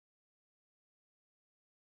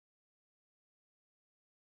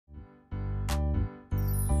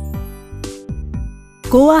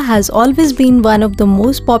Goa has always been one of the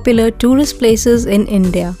most popular tourist places in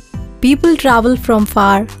India. People travel from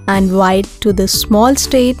far and wide to this small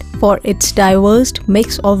state for its diverse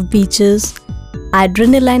mix of beaches,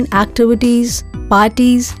 adrenaline activities,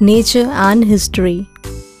 parties, nature and history.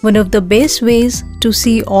 One of the best ways to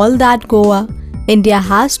see all that Goa, India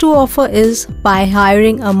has to offer is by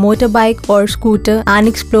hiring a motorbike or scooter and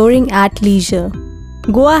exploring at leisure.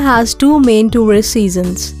 Goa has two main tourist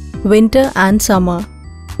seasons, winter and summer.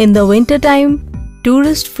 In the winter time,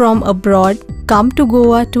 tourists from abroad come to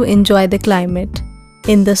Goa to enjoy the climate.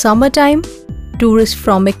 In the summertime, tourists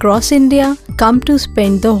from across India come to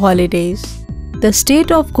spend the holidays. The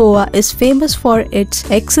state of Goa is famous for its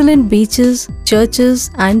excellent beaches, churches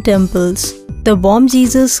and temples. The Bom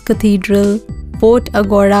Jesus Cathedral, Fort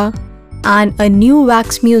Aguada, and a new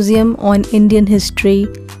wax museum on Indian history,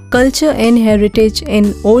 culture and heritage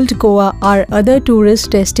in Old Goa are other tourist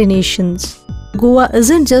destinations. Goa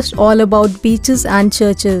isn't just all about beaches and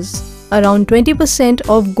churches. Around 20%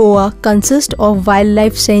 of Goa consists of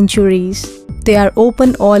wildlife sanctuaries. They are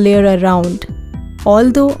open all year around.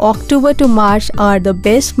 Although October to March are the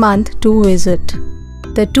best month to visit.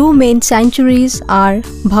 The two main sanctuaries are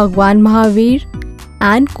Bhagwan Mahavir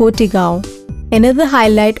and Kotigao. Another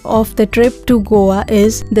highlight of the trip to Goa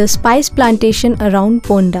is the spice plantation around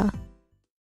Ponda.